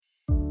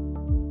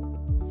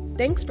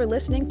Thanks for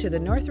listening to the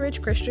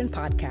Northridge Christian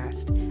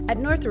Podcast. At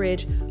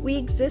Northridge, we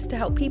exist to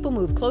help people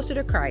move closer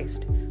to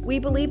Christ. We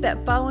believe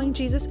that following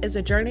Jesus is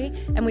a journey,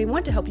 and we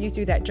want to help you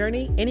through that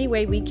journey any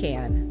way we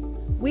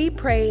can. We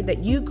pray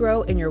that you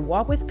grow in your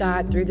walk with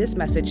God through this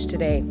message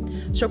today.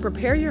 So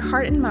prepare your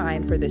heart and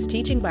mind for this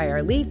teaching by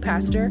our lead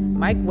pastor,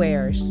 Mike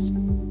Wares.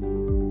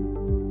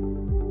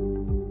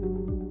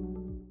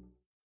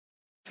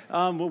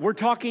 We're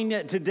talking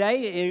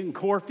today in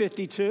Core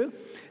 52,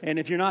 and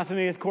if you're not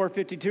familiar with Core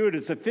 52, it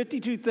is the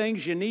 52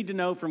 things you need to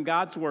know from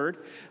God's Word,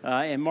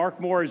 and Mark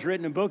Moore has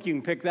written a book. You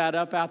can pick that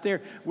up out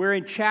there. We're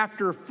in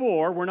chapter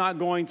 4. We're not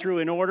going through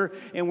in order,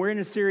 and we're in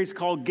a series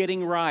called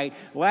Getting Right.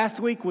 Last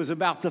week was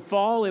about the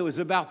fall. It was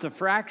about the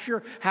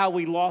fracture, how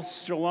we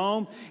lost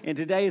shalom, and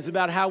today is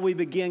about how we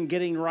begin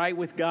getting right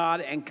with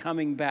God and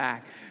coming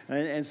back.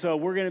 And so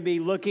we're going to be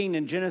looking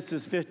in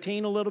Genesis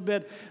 15 a little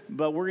bit,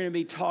 but we're going to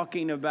be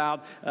talking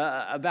about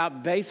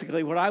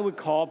basically what I would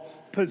call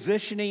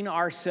positioning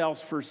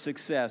ourselves for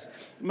success.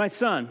 My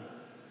son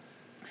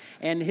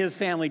and his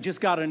family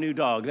just got a new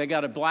dog. They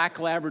got a black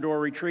Labrador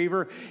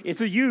Retriever.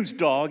 It's a used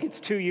dog.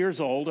 It's 2 years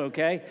old,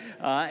 okay?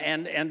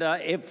 And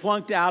it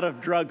flunked out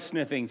of drug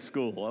sniffing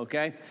school,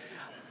 okay?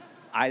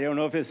 I don't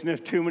know if it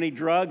sniffed too many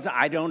drugs.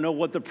 I don't know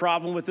what the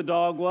problem with the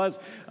dog was.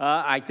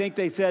 I think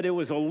they said it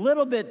was a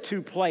little bit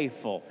too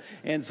playful.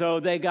 And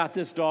so they got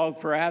this dog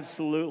for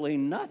absolutely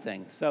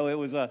nothing. So it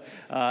was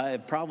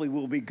it probably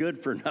will be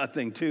good for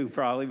nothing too,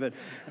 probably. But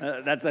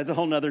that's a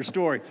whole nother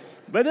story.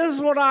 But this is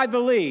what I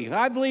believe.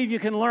 I believe you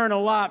can learn a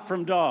lot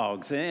from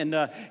dogs. And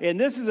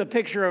this is a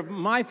picture of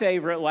my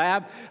favorite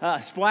lab,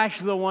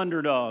 Splash the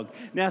Wonder Dog.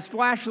 Now,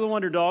 Splash the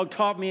Wonder Dog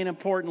taught me an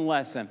important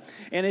lesson.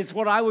 And it's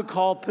what I would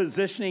call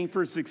positioning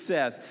for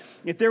success.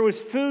 If there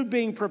was food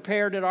being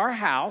prepared at our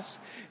house,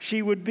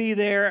 she would be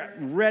there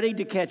ready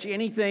to catch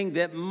anything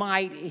that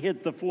might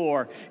hit the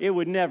floor. It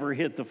would never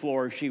hit the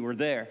floor if she were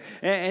there.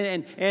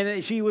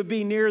 And she would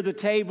be near the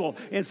table.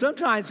 And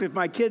sometimes if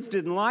my kids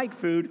didn't like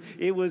food,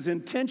 it was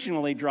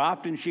intentionally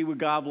dropped and she would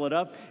gobble it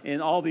up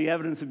and all the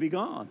evidence would be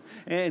gone.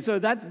 And so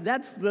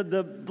that's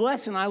the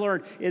lesson I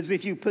learned is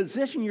if you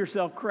position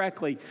yourself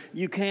correctly,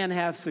 you can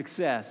have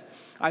success.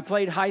 I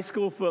played high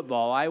school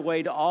football. I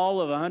weighed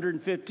all of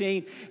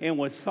 115 and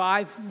was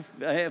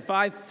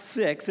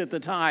 5'6" at the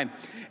time.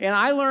 And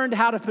I learned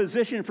how to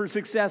position for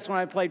success when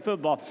I played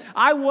football.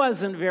 I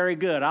wasn't very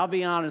good, I'll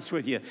be honest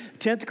with you.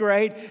 10th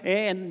grade,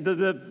 and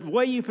the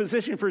way you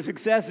position for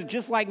success is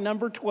just like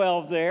number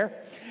 12 there.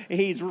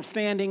 He's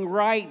standing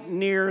right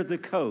near the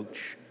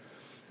coach.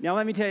 Now,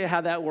 let me tell you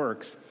how that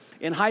works.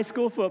 In high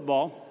school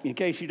football, in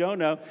case you don't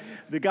know,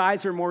 the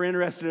guys are more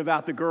interested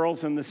about the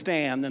girls in the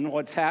stand than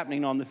what's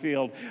happening on the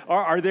field.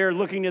 Are they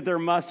looking at their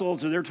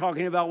muscles? Are they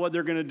talking about what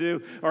they're going to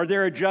do? Are they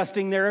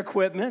adjusting their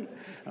equipment?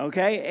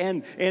 Okay,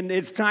 and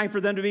it's time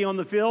for them to be on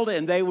the field,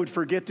 and they would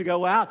forget to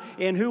go out.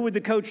 And who would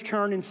the coach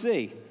turn and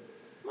see?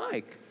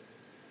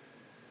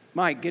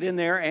 Mike, get in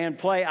there and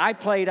play. I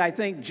played, I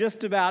think,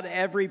 just about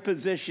every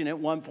position at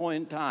one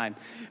point in time.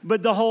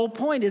 But the whole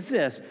point is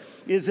this,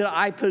 is that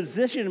I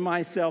positioned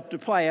myself to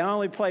play. I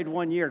only played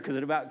 1 year because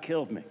it about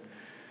killed me.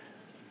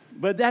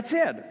 But that's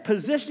it,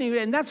 positioning,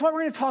 and that's what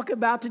we're going to talk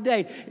about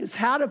today, is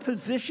how to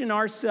position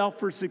ourselves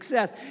for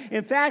success.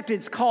 In fact,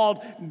 it's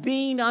called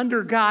being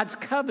under God's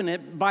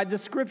covenant by the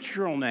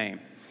scriptural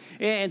name.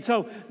 And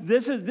so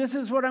this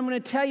is what I'm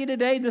going to tell you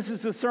today. This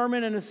is the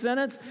sermon in a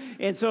sentence.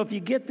 And so if you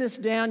get this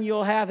down,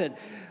 you'll have it.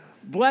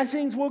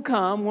 Blessings will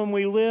come when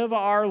we live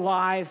our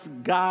lives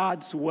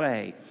God's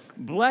way.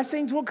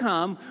 Blessings will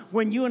come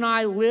when you and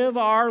I live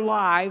our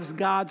lives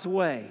God's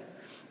way.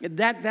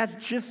 That's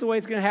just the way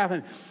it's going to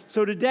happen.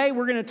 So today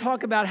we're going to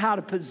talk about how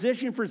to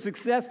position for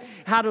success,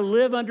 how to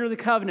live under the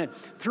covenant.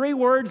 3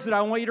 words that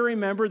I want you to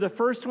remember. The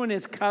first one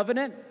is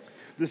covenant.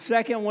 The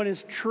second one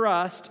is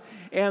trust.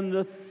 And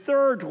the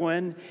third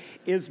one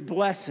is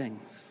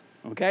blessings.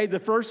 Okay, the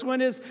first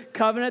one is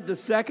covenant, the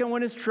second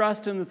one is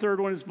trust, and the third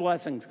one is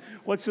blessings.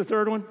 What's the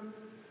third one?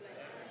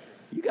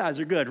 You guys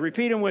are good.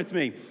 Repeat them with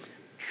me.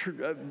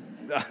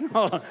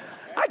 I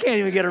can't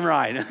even get them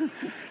right.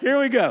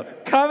 Here we go.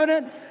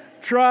 Covenant,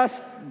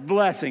 trust,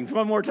 blessings.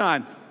 One more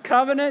time.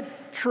 Covenant,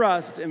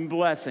 trust, and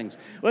blessings.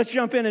 Let's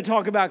jump in and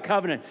talk about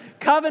covenant.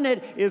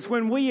 Covenant is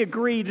when we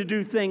agree to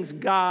do things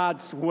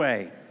God's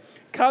way.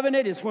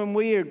 Covenant is when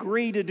we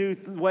agree to do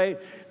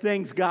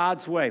things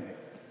God's way.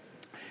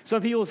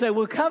 Some people say,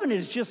 well,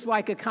 covenant is just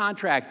like a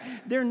contract.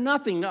 They're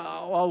nothing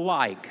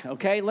alike,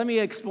 okay? Let me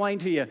explain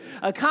to you.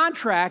 A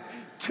contract,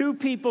 2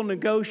 people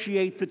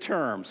negotiate the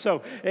terms.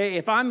 So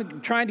if I'm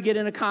trying to get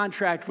in a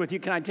contract with you,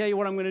 can I tell you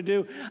what I'm going to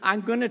do?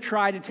 I'm going to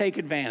try to take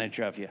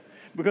advantage of you,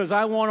 because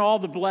I want all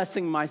the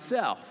blessing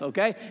myself,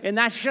 okay? And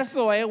that's just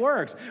the way it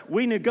works.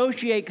 We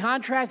negotiate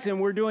contracts,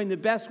 and we're doing the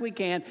best we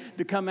can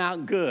to come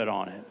out good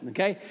on it,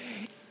 okay?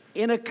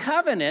 In a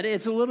covenant,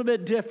 it's a little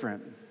bit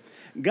different.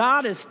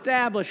 God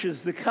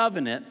establishes the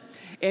covenant,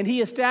 and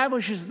He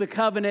establishes the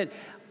covenant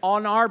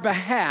on our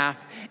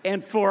behalf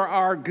and for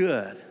our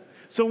good.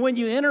 So when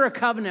you enter a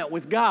covenant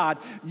with God,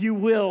 you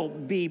will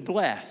be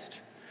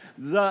blessed.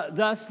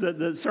 Thus,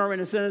 the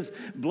sermon says,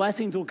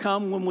 blessings will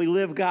come when we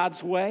live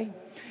God's way.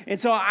 And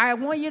so I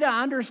want you to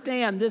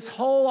understand this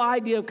whole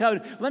idea of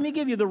covenant. Let me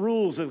give you the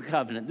rules of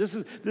covenant. This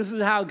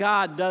is how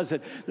God does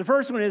it. The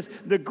first one is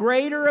the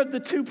greater of the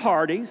two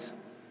parties,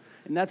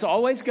 and that's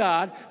always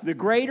God, the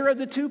greater of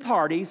the two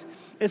parties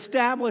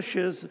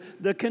establishes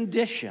the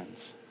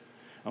conditions.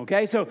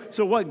 Okay, so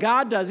what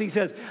God does, he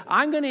says,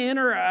 I'm going to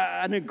enter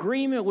an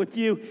agreement with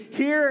you.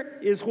 Here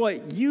is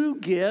what you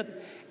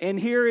get, and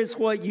here is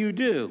what you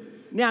do.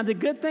 Now, the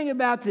good thing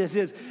about this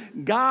is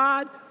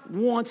God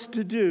wants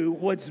to do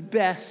what's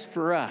best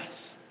for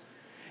us.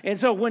 And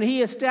so when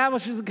he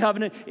establishes a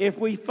covenant, if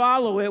we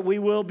follow it, we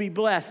will be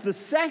blessed. The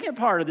second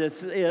part of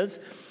this is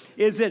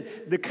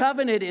that the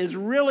covenant is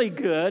really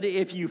good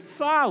if you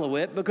follow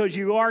it, because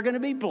you are going to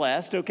be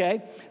blessed,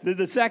 okay?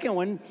 The second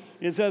one,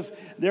 it says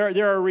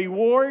there are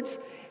rewards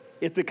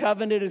if the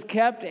covenant is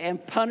kept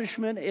and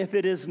punishment if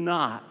it is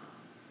not,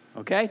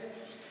 okay?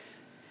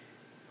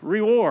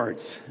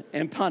 Rewards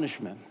and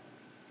punishment.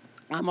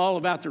 I'm all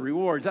about the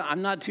rewards.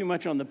 I'm not too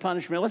much on the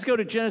punishment. Let's go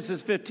to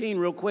Genesis 15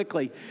 real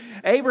quickly.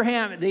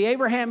 The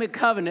Abrahamic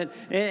covenant,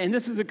 and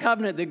this is a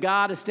covenant that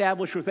God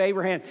established with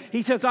Abraham.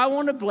 He says, I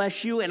want to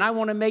bless you and I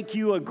want to make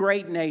you a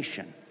great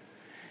nation.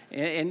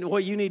 And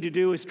what you need to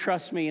do is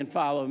trust me and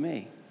follow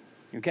me.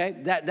 Okay?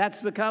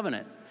 That's the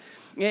covenant.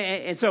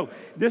 And so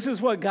this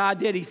is what God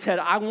did. He said,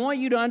 I want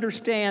you to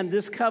understand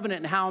this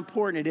covenant and how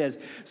important it is.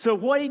 So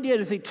what he did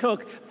is he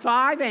took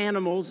 5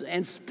 animals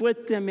and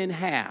split them in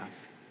half.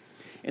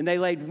 And they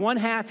laid one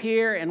half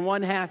here and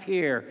one half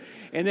here.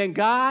 And then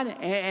God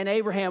and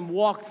Abraham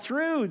walked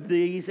through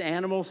these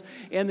animals.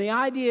 And the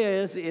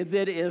idea is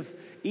that if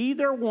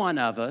either one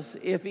of us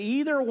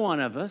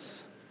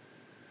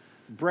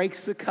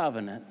breaks the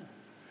covenant,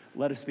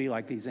 let us be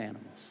like these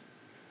animals,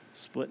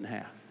 split in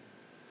half.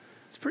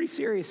 It's pretty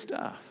serious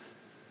stuff.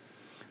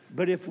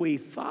 But if we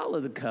follow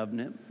the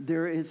covenant,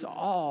 there is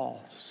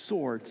all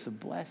sorts of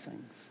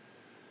blessings.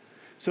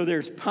 So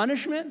there's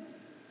punishment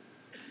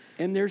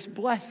and there's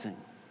blessing.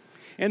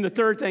 And the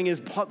third thing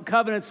is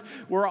covenants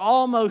were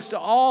almost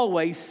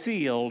always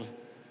sealed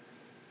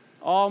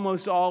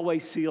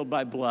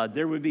by blood.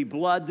 There would be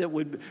blood that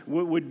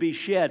would be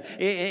shed.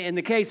 In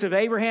the case of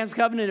Abraham's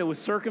covenant, it was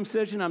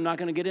circumcision. I'm not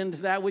going to get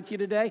into that with you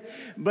today.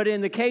 But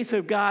in the case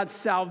of God's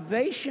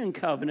salvation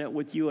covenant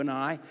with you and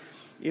I,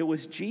 it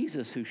was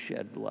Jesus who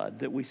shed blood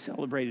that we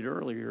celebrated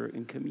earlier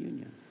in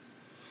communion.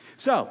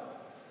 So,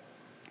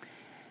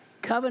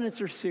 covenants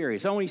are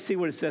serious. I want you to see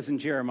what it says in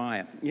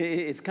Jeremiah.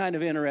 It's kind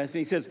of interesting.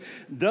 He says,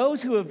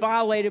 those who have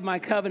violated my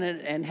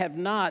covenant and have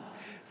not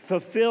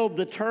fulfilled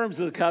the terms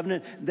of the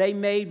covenant they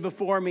made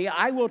before me,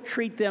 I will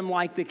treat them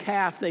like the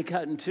calf they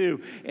cut in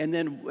two and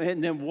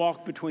then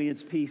walk between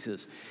its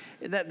pieces.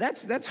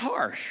 That's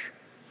harsh.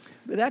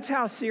 But that's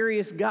how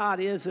serious God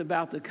is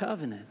about the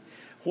covenant.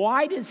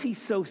 Why is he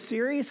so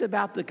serious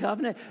about the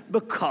covenant?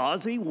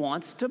 Because he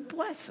wants to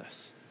bless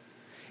us.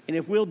 And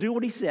if we'll do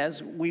what he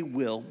says, we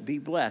will be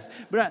blessed.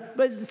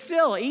 But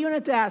still, even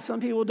at that,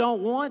 some people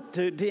don't want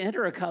to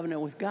enter a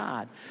covenant with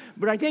God.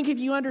 But I think if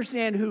you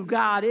understand who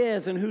God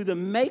is and who the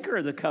maker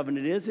of the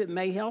covenant is, it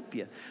may help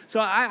you.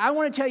 So I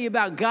want to tell you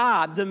about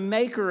God, the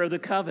maker of the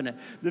covenant.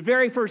 The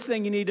very first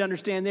thing you need to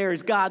understand there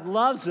is God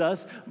loves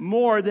us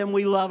more than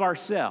we love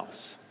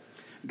ourselves.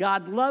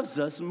 God loves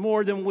us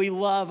more than we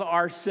love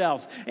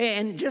ourselves.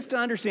 And just to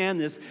understand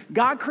this,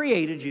 God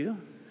created you.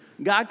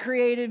 God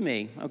created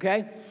me,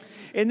 okay?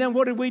 And then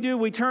what did we do?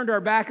 We turned our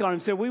back on him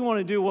and said, we want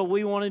to do what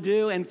we want to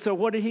do. And so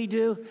what did he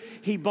do?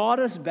 He bought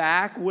us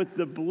back with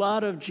the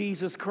blood of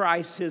Jesus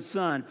Christ, his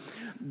son.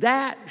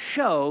 That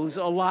shows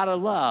a lot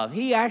of love.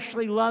 He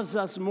actually loves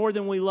us more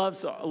than we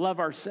love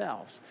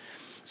ourselves.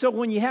 So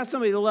when you have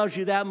somebody that loves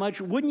you that much,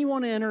 wouldn't you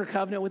want to enter a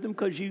covenant with them?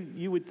 Because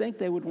you would think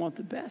they would want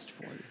the best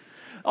for you.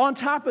 On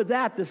top of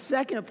that, the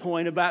second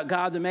point about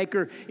God the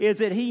Maker is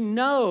that he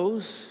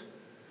knows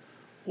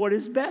what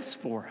is best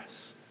for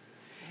us.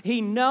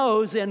 He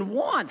knows and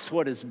wants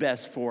what is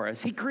best for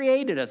us. He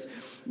created us.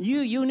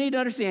 You need to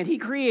understand, he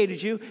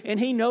created you and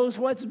he knows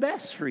what's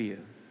best for you.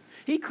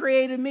 He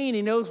created me and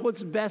he knows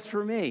what's best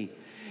for me.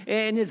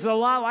 And it's a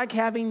lot like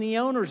having the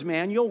owner's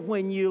manual.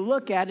 When you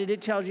look at it,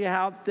 it tells you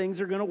how things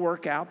are going to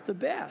work out the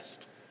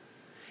best.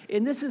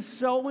 And this is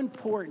so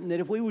important that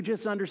if we would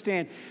just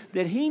understand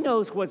that he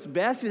knows what's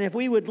best, and if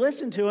we would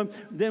listen to him,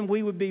 then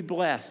we would be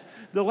blessed.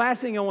 The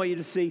last thing I want you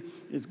to see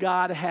is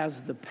God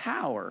has the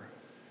power.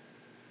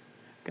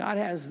 God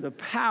has the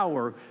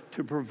power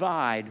to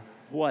provide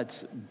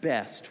what's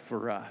best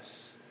for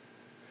us.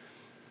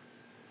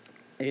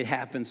 It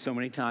happens so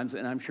many times,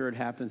 and I'm sure it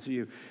happens to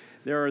you.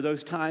 There are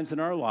those times in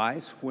our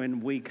lives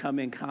when we come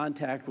in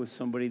contact with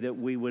somebody that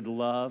we would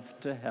love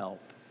to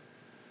help.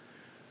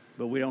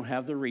 But we don't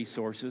have the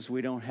resources,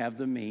 we don't have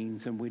the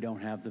means, and we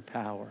don't have the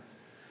power.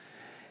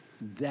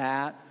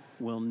 That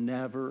will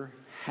never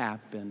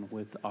happen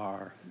with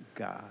our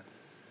God.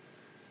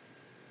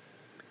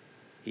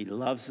 He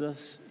loves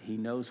us, he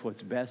knows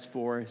what's best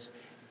for us,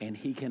 and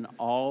he can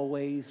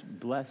always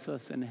bless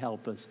us and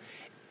help us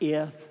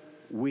if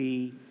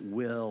we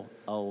will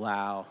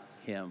allow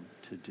him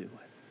to do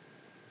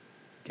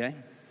it. Okay?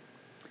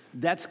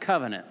 That's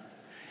covenant.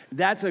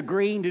 That's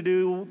agreeing to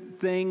do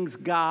things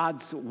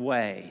God's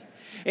way.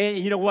 And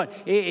you know what?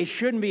 It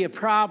shouldn't be a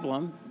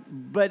problem,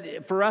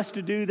 but for us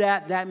to do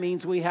that, that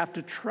means we have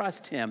to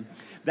trust him.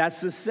 That's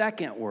the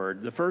second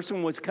word. The first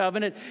one was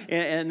covenant,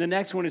 and the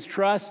next one is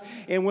trust.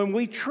 And when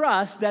we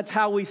trust, that's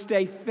how we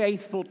stay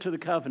faithful to the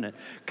covenant.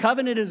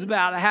 Covenant is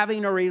about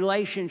having a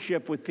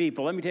relationship with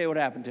people. Let me tell you what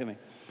happened to me.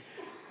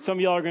 Some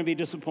of y'all are going to be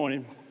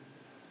disappointed,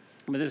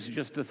 but this is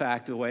just the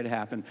fact of the way it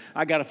happened.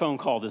 I got a phone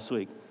call this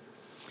week,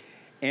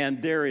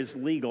 and there is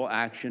legal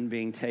action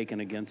being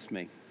taken against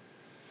me.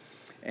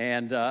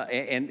 And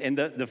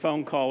the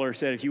phone caller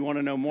said, if you want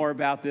to know more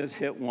about this,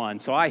 hit 1.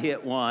 So I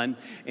hit 1,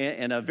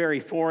 and a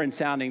very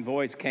foreign-sounding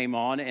voice came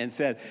on and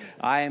said,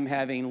 I am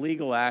having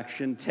legal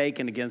action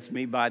taken against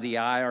me by the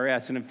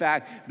IRS. And in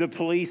fact, the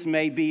police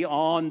may be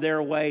on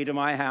their way to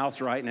my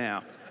house right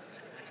now.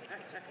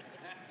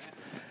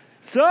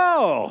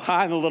 So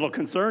I'm a little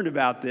concerned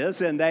about this,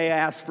 and they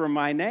asked for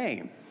my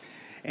name.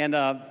 And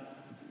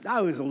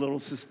I was a little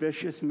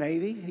suspicious,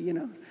 maybe, you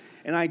know.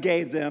 And I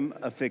gave them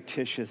a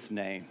fictitious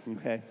name,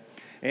 okay?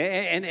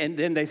 And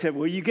then they said,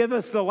 will you give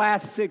us the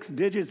last 6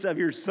 digits of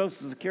your Social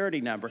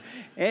Security number?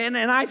 And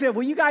I said,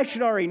 well, you guys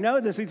should already know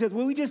this. He says,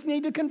 well, we just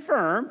need to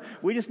confirm.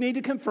 We just need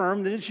to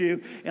confirm that it's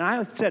you. And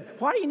I said,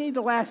 why do you need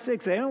the last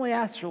 6? They only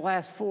asked for the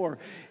last 4.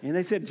 And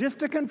they said, just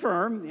to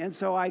confirm. And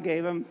so I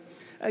gave them,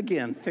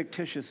 again,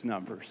 fictitious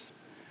numbers.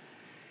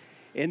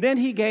 And then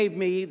he gave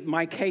me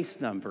my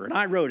case number, and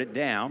I wrote it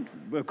down,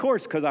 of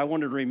course, because I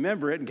wanted to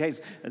remember it in case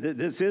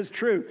this is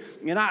true.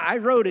 And I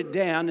wrote it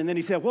down, and then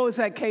he said, what was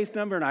that case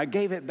number? And I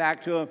gave it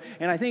back to him.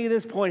 And I think at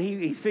this point,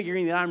 he's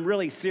figuring that I'm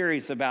really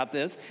serious about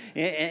this.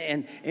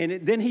 And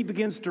then he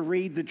begins to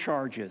read the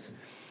charges.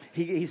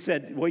 He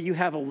said, well, you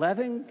have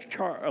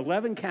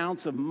 11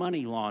 counts of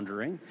money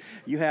laundering.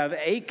 You have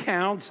 8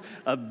 counts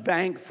of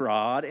bank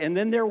fraud. And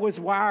then there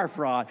was wire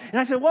fraud. And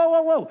I said,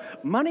 whoa.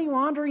 Money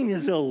laundering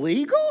is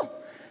illegal?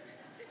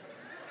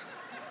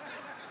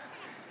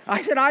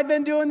 I said, I've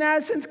been doing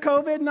that since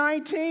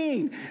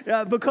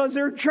COVID-19 because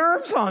there are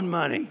germs on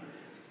money.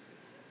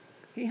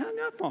 He hung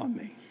up on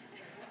me.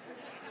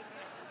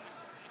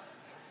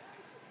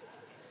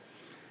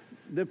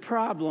 The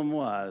problem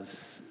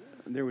was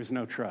there was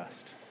no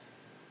trust.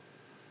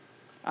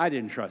 I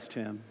didn't trust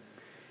him.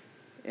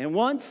 And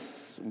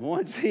once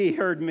he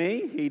heard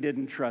me, he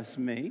didn't trust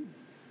me.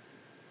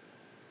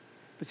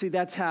 But see,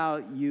 that's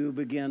how you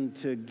begin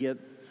to get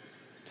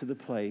to the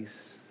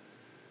place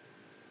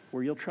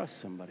where you'll trust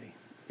somebody,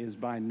 is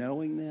by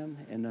knowing them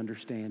and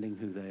understanding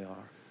who they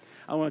are.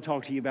 I want to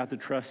talk to you about the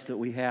trust that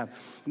we have.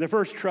 And the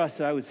first trust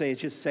that I would say is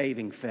just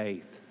saving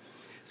faith.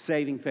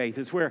 Saving faith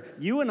is where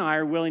you and I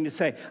are willing to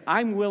say,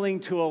 I'm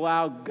willing to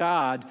allow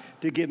God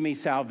to give me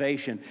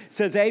salvation. It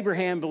says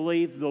Abraham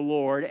believed the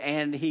Lord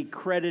and he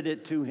credited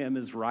it to him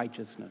as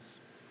righteousness.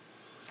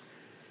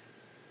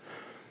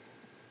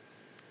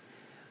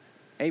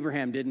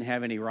 Abraham didn't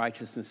have any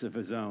righteousness of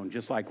his own,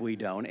 just like we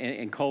don't.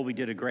 And Colby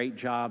did a great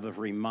job of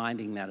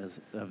reminding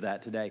of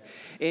that today.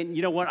 And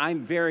you know what?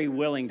 I'm very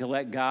willing to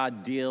let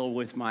God deal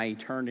with my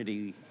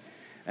eternity,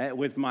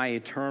 with my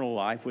eternal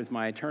life, with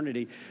my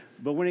eternity.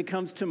 But when it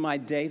comes to my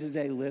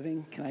day-to-day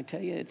living, can I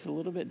tell you, it's a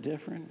little bit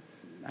different.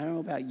 I don't know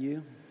about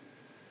you,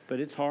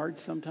 but it's hard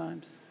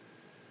sometimes.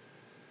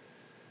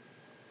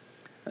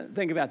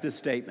 Think about this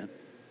statement.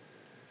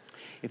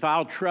 If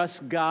I'll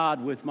trust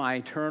God with my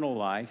eternal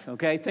life,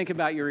 okay, think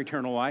about your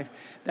eternal life.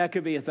 That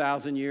could be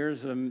 1,000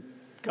 years, a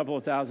couple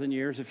of thousand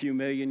years, a few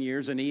million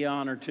years, an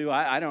eon or two,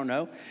 I don't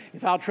know.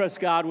 If I'll trust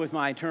God with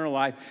my eternal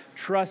life,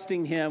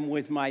 trusting him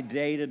with my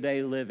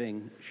day-to-day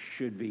living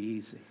should be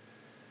easy,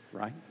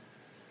 right?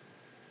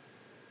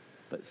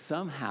 But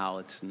somehow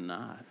it's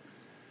not.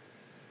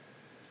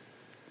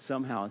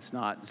 Somehow it's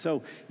not.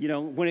 So, you know,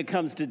 when it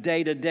comes to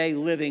day-to-day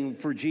living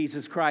for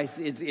Jesus Christ,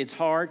 it's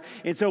hard.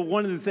 And so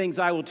one of the things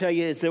I will tell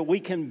you is that we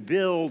can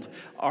build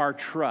our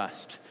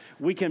trust.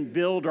 We can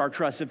build our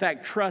trust. In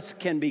fact, trust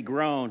can be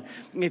grown.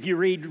 If you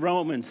read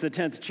Romans, the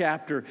 10th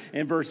chapter,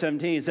 in verse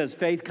 17, it says,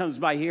 faith comes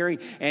by hearing,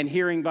 and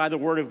hearing by the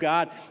word of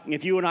God.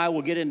 If you and I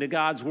will get into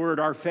God's word,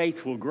 our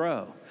faith will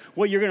grow.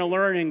 What you're going to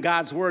learn in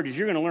God's word is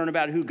you're going to learn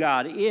about who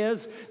God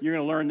is. You're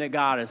going to learn that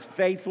God is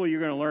faithful.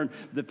 You're going to learn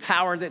the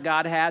power that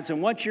God has.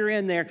 And once you're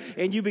in there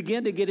and you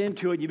begin to get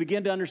into it, you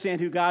begin to understand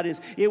who God is,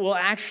 it will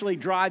actually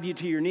drive you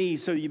to your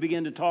knees so you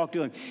begin to talk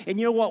to him. And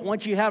you know what?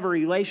 Once you have a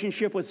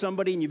relationship with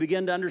somebody and you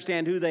begin to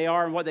understand who they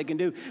are and what they can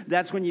do,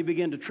 that's when you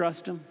begin to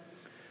trust them.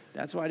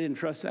 That's why I didn't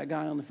trust that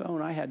guy on the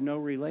phone. I had no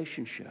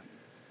relationship.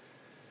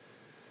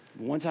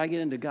 Once I get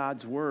into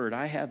God's word,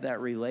 I have that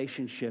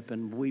relationship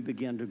and we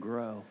begin to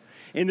grow.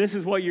 And this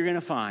is what you're going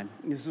to find.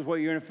 This is what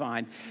you're going to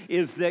find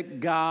is that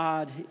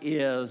God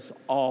is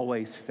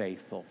always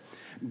faithful.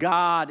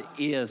 God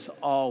is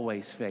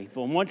always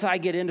faithful. And once I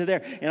get into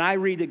there and I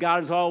read that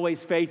God is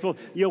always faithful,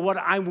 you know what?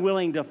 I'm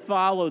willing to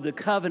follow the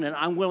covenant.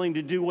 I'm willing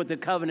to do what the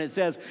covenant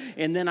says,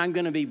 and then I'm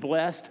going to be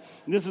blessed.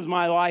 And this is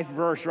my life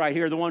verse right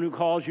here. The one who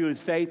calls you is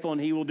faithful,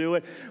 and he will do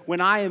it. When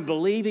I am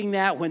believing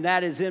that, when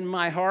that is in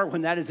my heart,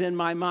 when that is in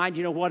my mind,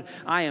 you know what?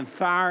 I am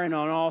firing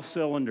on all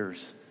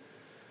cylinders.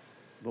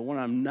 But when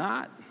I'm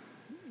not,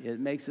 it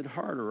makes it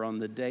harder on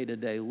the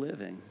day-to-day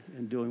living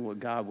and doing what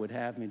God would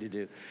have me to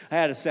do. I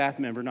had a staff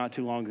member not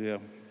too long ago,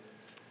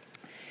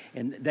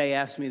 and they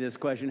asked me this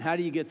question: how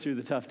do you get through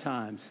the tough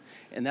times?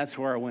 And that's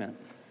where I went.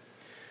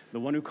 The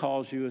one who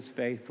calls you is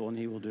faithful, and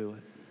he will do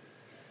it.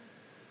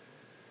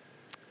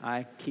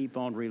 I keep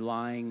on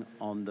relying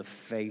on the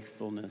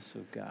faithfulness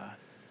of God.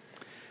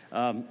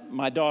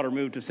 My daughter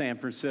moved to San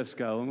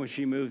Francisco, and when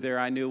she moved there,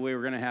 I knew we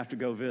were going to have to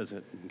go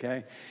visit,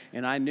 okay?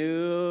 And I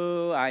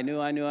knew we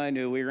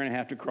were going to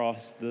have to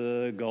cross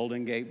the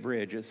Golden Gate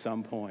Bridge at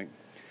some point.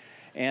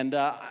 And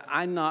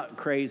I'm not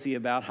crazy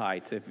about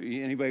heights. If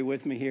anybody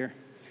with me here?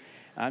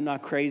 I'm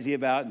not crazy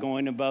about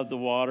going above the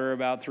water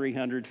about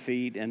 300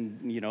 feet and,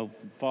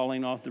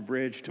 falling off the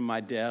bridge to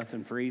my death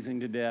and freezing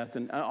to death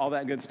and all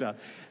that good stuff.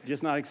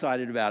 Just not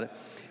excited about it.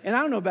 And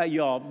I don't know about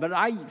y'all, but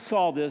I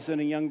saw this in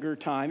a younger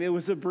time. It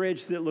was a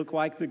bridge that looked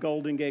like the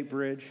Golden Gate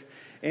Bridge.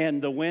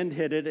 And the wind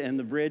hit it, and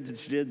the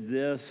bridge did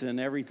this, and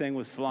everything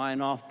was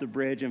flying off the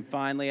bridge. And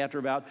finally, after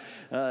about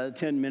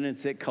 10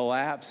 minutes, it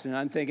collapsed. And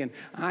I'm thinking,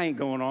 I ain't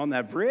going on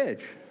that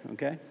bridge,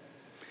 okay?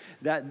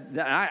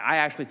 I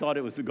actually thought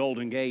it was the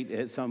Golden Gate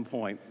at some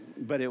point,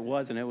 but it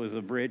wasn't. It was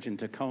a bridge in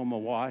Tacoma,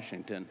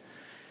 Washington.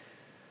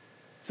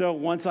 So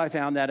once I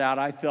found that out,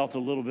 I felt a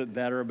little bit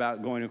better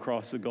about going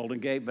across the Golden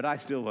Gate, but I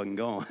still wasn't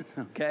going,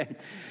 okay?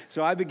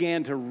 So I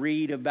began to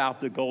read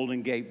about the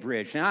Golden Gate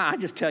Bridge. Now, I'll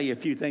just tell you a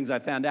few things I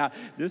found out.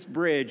 This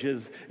bridge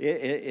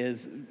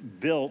is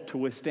built to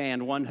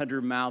withstand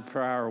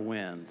 100-mile-per-hour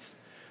winds.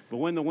 But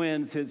when the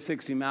winds hit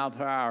 60 miles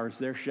per hour,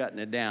 they're shutting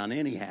it down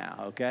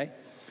anyhow, okay?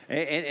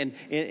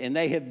 And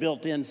they have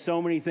built in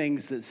so many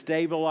things that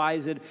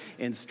stabilize it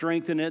and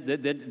strengthen it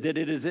that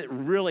it is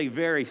really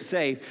very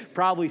safe,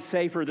 probably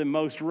safer than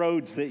most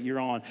roads that you're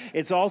on.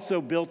 It's also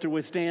built to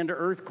withstand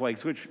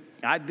earthquakes, which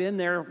I've been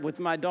there with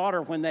my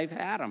daughter when they've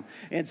had them.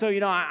 And so,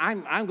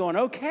 I'm going,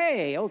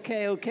 okay.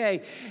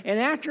 And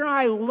after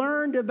I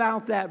learned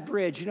about that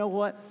bridge, you know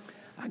what?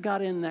 I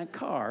got in that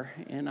car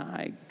and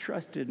I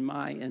trusted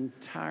my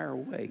entire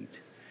weight,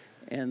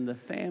 and the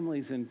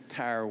family's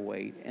entire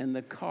weight, and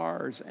the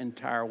car's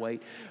entire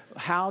weight.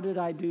 How did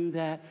I do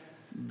that?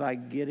 By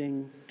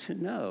getting to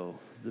know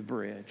the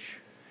bridge.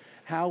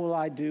 How will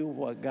I do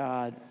what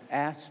God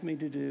asked me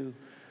to do?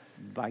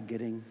 By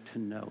getting to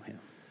know him.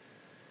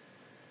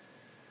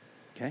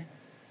 Okay?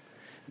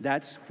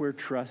 That's where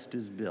trust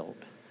is built.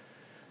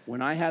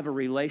 When I have a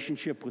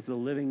relationship with the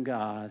living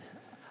God,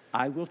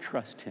 I will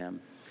trust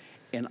him,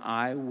 and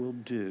I will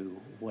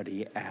do what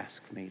he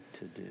asked me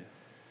to do.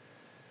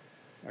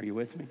 Are you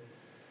with me?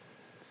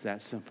 It's that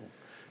simple.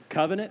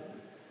 Covenant,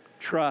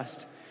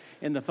 trust,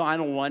 and the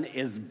final one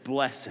is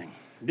blessing.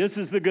 This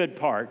is the good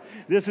part.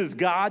 This is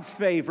God's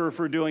favor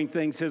for doing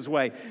things his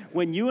way.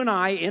 When you and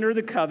I enter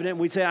the covenant,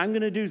 we say, I'm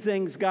going to do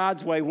things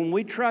God's way. When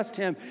we trust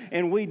him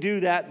and we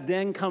do that,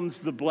 then comes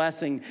the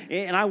blessing.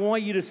 And I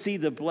want you to see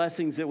the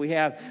blessings that we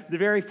have. The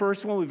very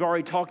first one we've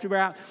already talked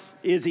about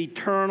is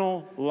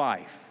eternal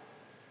life.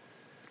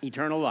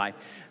 Eternal life.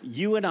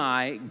 You and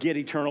I get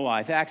eternal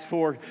life. Acts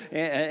 4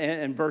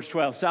 and verse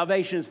 12.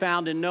 Salvation is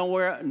found in no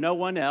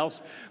one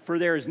else, for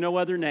there is no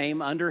other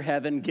name under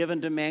heaven given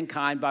to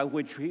mankind by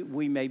which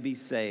we may be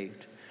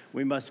saved.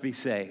 We must be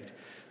saved.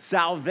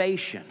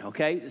 Salvation,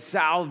 okay?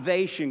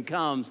 Salvation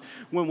comes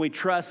when we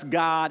trust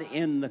God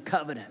in the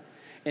covenant.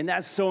 And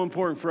that's so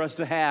important for us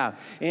to have,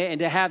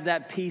 and to have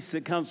that peace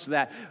that comes to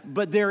that.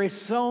 But there is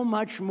so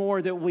much more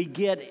that we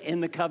get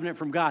in the covenant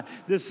from God.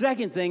 The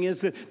second thing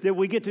is that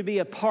we get to be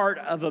a part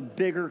of a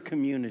bigger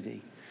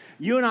community.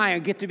 You and I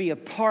get to be a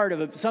part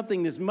of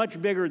something that's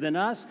much bigger than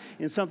us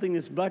and something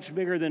that's much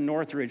bigger than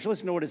Northridge.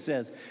 Listen to what it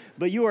says.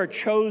 But you are a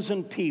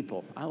chosen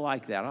people. I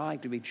like that. I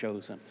like to be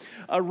chosen.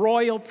 A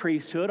royal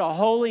priesthood, a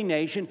holy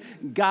nation,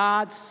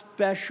 God's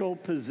special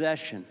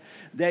possession,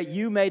 that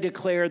you may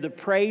declare the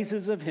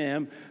praises of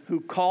him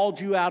who called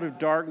you out of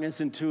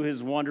darkness into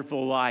his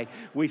wonderful light.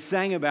 We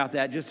sang about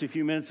that just a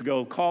few minutes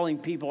ago, calling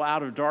people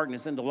out of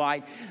darkness into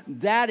light.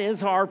 That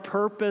is our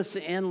purpose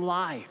in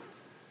life.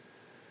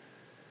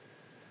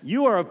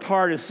 You are a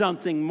part of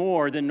something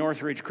more than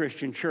Northridge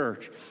Christian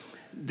Church.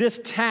 This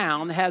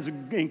town has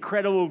an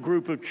incredible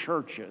group of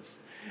churches.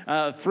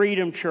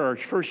 Freedom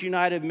Church, First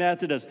United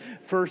Methodist,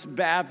 First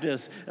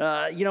Baptist.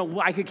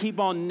 I could keep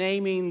on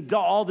naming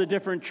all the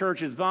different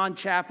churches, Vaughn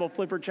Chapel,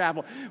 Flipper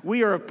Chapel.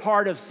 We are a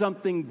part of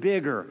something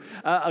bigger,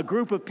 a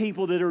group of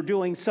people that are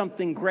doing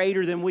something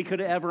greater than we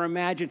could ever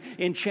imagine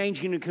in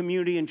changing the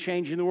community and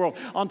changing the world.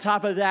 On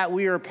top of that,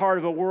 we are a part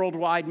of a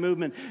worldwide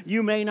movement.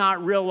 You may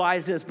not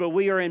realize this, but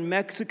we are in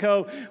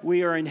Mexico,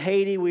 we are in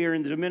Haiti, we are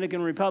in the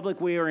Dominican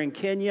Republic, we are in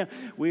Kenya,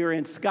 we are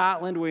in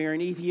Scotland, we are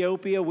in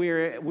Ethiopia,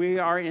 we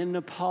are in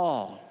Nepal.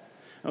 Paul.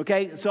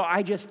 Okay, so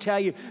I just tell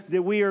you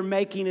that we are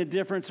making a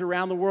difference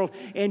around the world.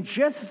 And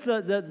just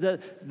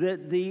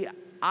the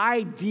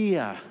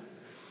idea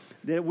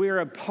that we're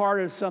a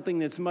part of something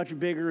that's much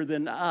bigger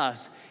than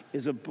us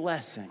is a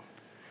blessing.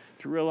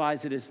 To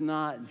realize that it's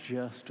not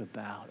just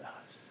about us.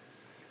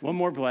 One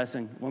more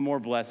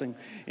blessing.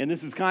 And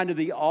this is kind of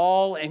the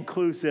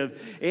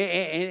all-inclusive,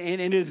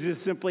 and it is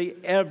just simply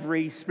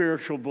every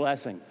spiritual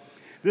blessing.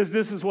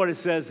 This is what it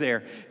says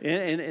there.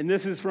 And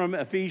this is from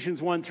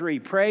Ephesians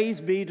 1:3.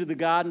 Praise be to the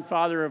God and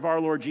Father of our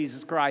Lord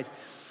Jesus Christ,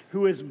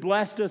 who has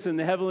blessed us in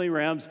the heavenly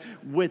realms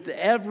with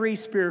every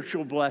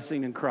spiritual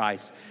blessing in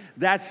Christ.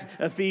 That's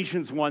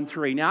Ephesians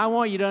 1:3. Now, I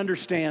want you to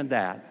understand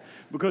that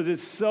because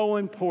it's so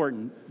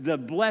important. The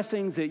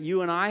blessings that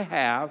you and I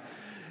have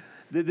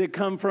that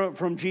come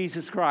from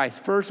Jesus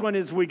Christ. First one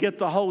is we get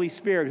the Holy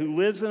Spirit who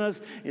lives in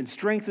us and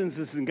strengthens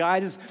us and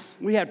guides us.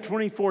 We have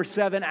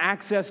 24/7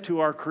 access to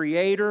our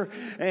Creator.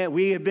 And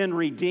we have been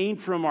redeemed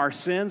from our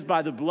sins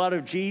by the blood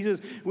of Jesus.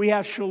 We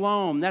have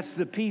shalom. That's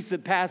the peace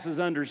that passes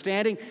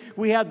understanding.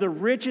 We have the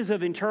riches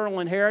of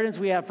eternal inheritance.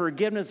 We have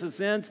forgiveness of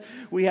sins.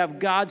 We have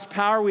God's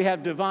power. We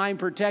have divine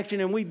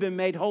protection. And we've been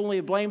made holy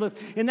and blameless.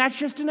 And that's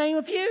just to name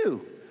a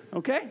few.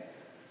 Okay?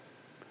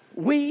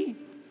 We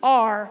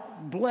are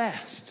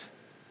blessed.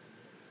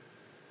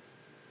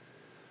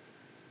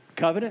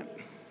 Covenant,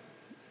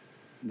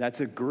 that's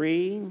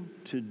agreeing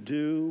to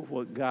do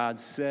what God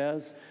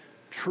says.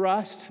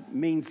 Trust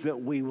means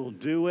that we will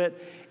do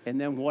it, and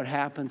then what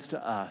happens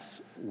to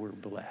us? We're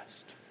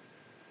blessed.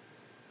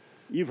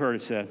 You've heard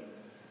it said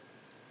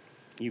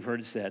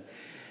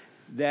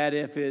that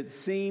if it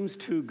seems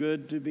too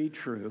good to be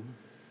true,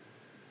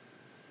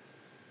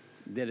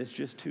 that it's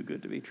just too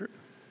good to be true.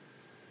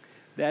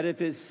 That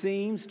if it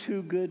seems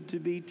too good to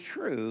be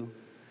true,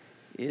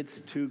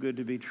 it's too good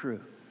to be true.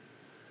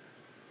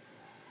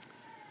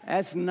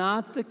 That's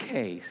not the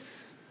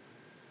case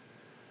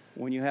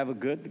when you have a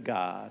good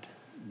God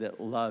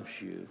that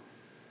loves you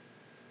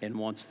and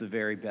wants the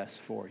very best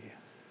for you.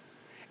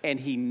 And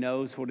He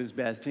knows what is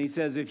best. And He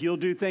says, if you'll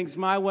do things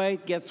my way,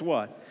 guess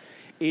what?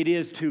 It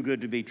is too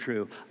good to be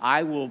true.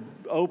 I will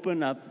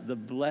open up the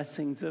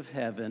blessings of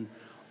heaven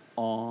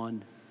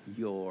on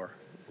your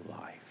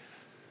life.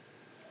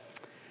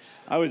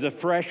 I was a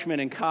freshman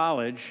in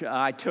college.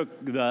 I took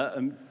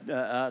the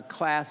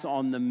class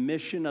on the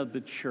mission of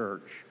the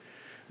church.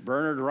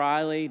 Bernard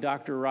Riley,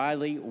 Dr.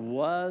 Riley,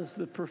 was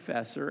the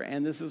professor,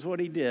 and this is what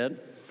he did.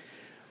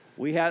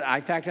 In fact, I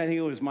think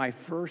it was my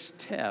first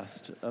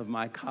test of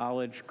my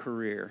college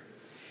career.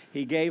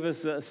 He gave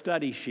us a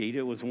study sheet.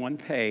 It was 1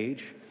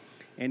 page,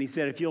 and he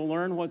said, if you'll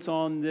learn what's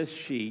on this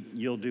sheet,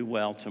 you'll do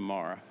well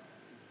tomorrow.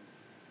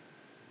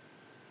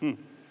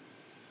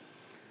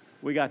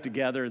 We got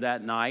together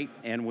that night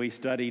and we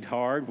studied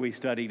hard. We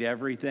studied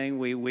everything.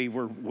 We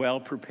were well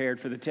prepared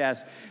for the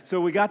test. So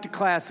we got to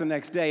class the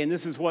next day, and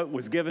this is what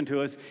was given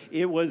to us.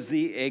 It was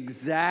the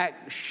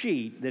exact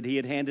sheet that he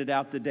had handed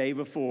out the day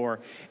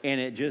before,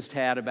 and it just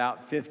had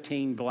about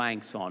 15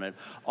 blanks on it.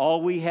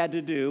 All we had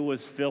to do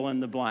was fill in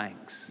the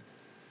blanks.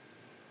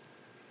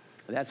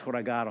 That's what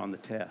I got on the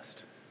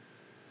test.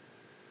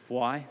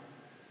 Why?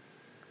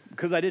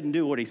 Because I didn't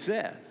do what he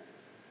said.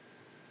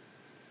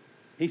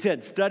 He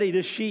said, study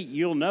this sheet,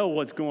 you'll know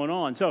what's going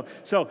on. So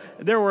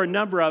there were a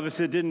number of us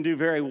that didn't do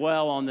very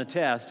well on the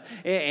test.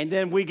 And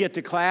then we get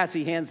to class,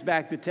 he hands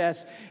back the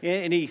test,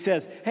 and he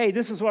says, hey,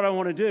 this is what I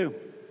want to do.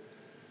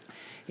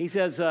 He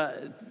says,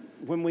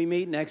 when we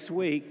meet next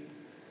week,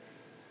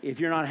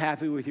 if you're not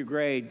happy with your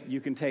grade, you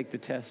can take the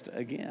test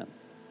again.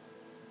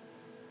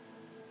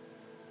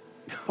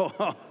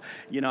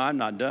 I'm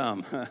not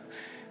dumb.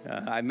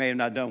 I may have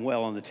not done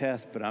well on the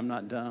test, but I'm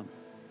not dumb.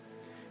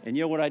 And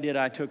you know what I did?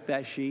 I took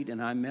that sheet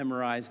and I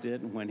memorized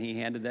it. And when he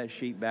handed that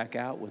sheet back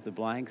out with the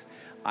blanks,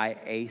 I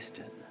aced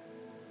it.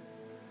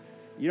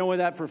 You know what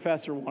that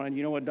professor wanted?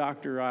 You know what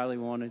Dr. Riley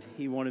wanted?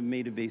 He wanted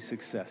me to be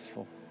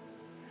successful.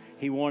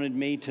 He wanted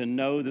me to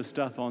know the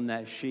stuff on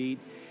that sheet.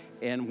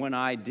 And when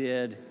I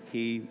did,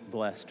 he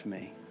blessed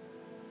me.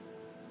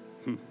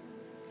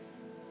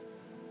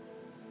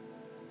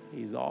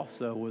 He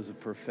also was a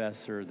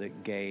professor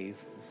that gave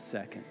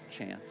second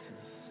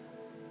chances.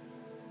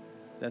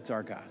 That's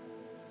our God.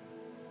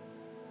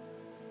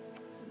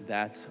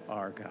 That's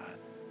our God.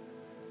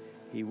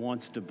 He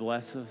wants to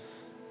bless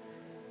us,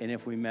 and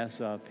if we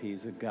mess up,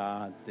 He's a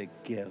God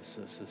that gives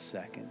us a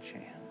second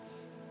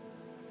chance.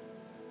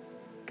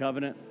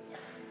 Covenant,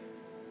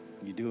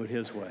 you do it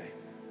His way.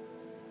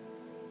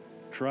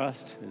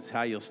 Trust is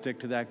how you'll stick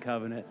to that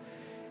covenant,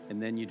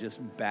 and then you just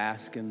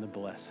bask in the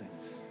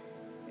blessings.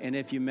 And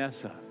if you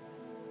mess up,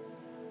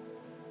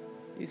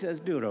 He says,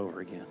 do it over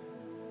again.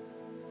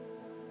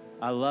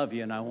 I love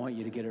you, and I want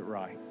you to get it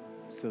right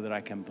so that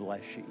I can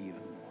bless you even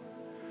more.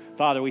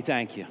 Father, we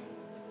thank you.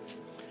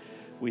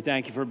 We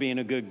thank you for being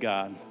a good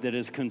God that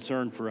is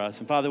concerned for us.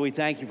 And Father, we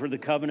thank you for the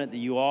covenant that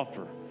you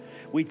offer.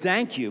 We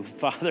thank you,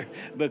 Father,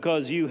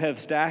 because you have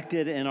stacked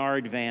it in our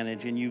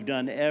advantage and you've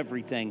done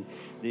everything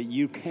that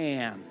you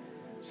can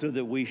so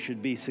that we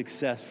should be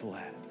successful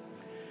at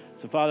it.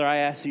 So, Father, I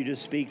ask you to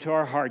speak to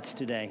our hearts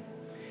today,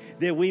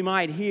 that we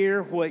might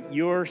hear what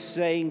you're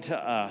saying to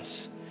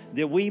us,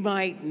 that we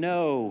might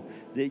know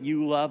that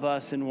you love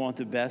us and want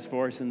the best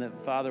for us, and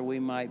that, Father, we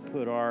might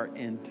put our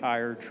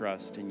entire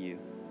trust in you.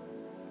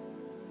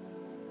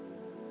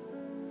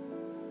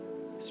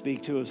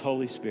 Speak to us,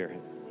 Holy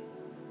Spirit.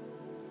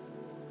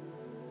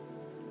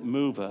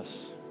 Move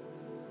us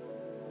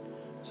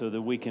so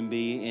that we can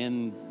be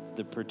in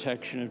the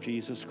protection of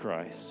Jesus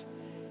Christ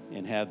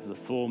and have the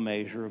full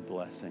measure of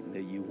blessing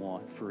that you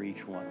want for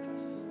each one of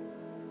us.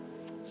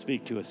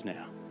 Speak to us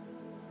now.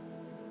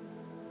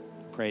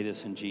 Pray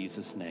this in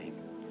Jesus' name.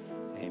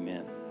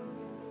 Amen.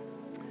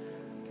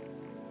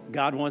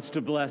 God wants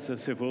to bless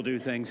us if we'll do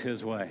things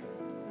his way.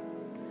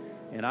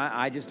 And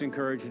I just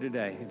encourage you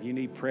today, if you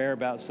need prayer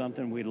about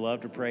something, we'd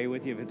love to pray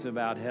with you. If it's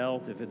about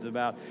health, if it's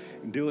about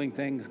doing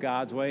things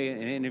God's way,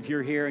 and if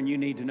you're here and you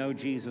need to know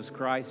Jesus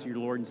Christ, your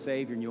Lord and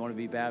Savior, and you want to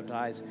be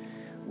baptized,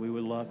 we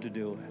would love to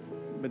do it.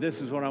 But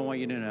this is what I want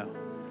you to know.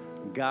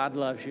 God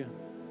loves you.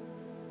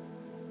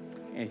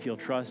 And if you'll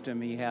trust him,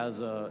 he has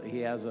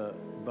a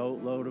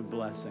boatload of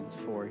blessings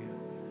for you.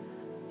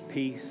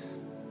 Peace,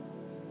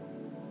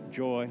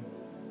 joy.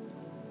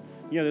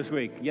 You know,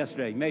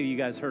 yesterday, maybe you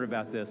guys heard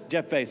about this.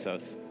 Jeff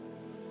Bezos.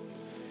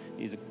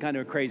 He's a kind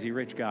of a crazy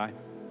rich guy.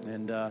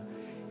 And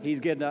he's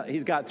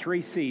got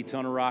 3 seats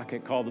on a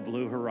rocket called the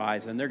Blue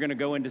Horizon. They're going to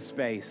go into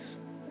space.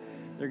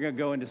 They're going to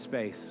go into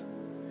space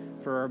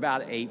for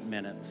about 8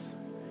 minutes.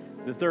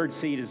 The 3rd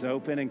seat is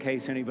open in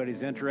case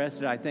anybody's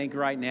interested. I think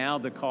right now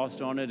the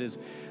cost on it is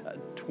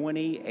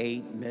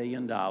 $28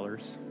 million.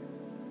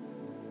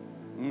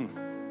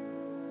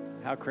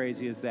 How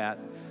crazy is that?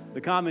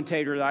 The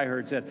commentator that I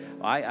heard said,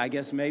 I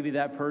guess maybe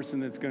that person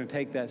that's going to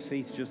take that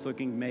seat's just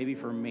looking maybe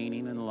for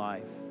meaning in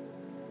life.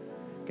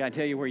 Can I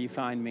tell you where you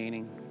find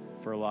meaning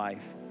for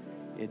life?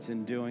 It's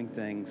in doing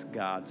things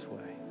God's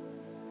way.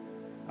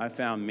 I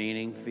found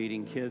meaning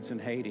feeding kids in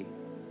Haiti.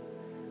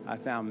 I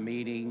found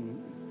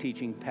meaning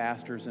teaching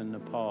pastors in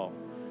Nepal.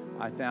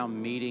 I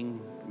found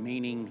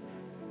meaning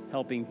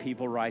helping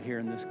people right here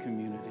in this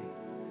community.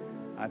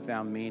 I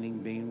found meaning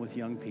being with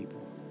young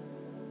people.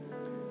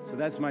 So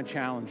that's my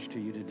challenge to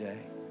you today,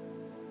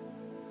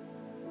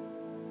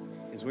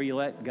 is will you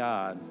let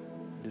God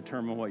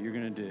determine what you're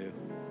going to do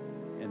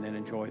and then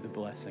enjoy the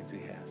blessings he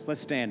has. Let's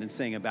stand and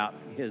sing about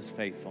his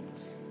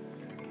faithfulness.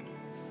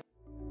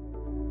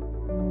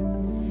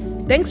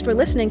 Thanks for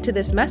listening to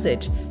this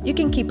message. You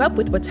can keep up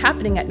with what's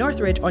happening at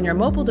Northridge on your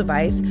mobile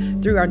device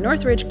through our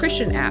Northridge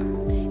Christian app.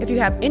 If you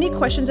have any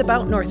questions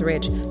about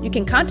Northridge, you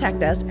can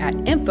contact us at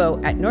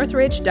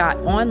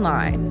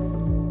info@northridge.online.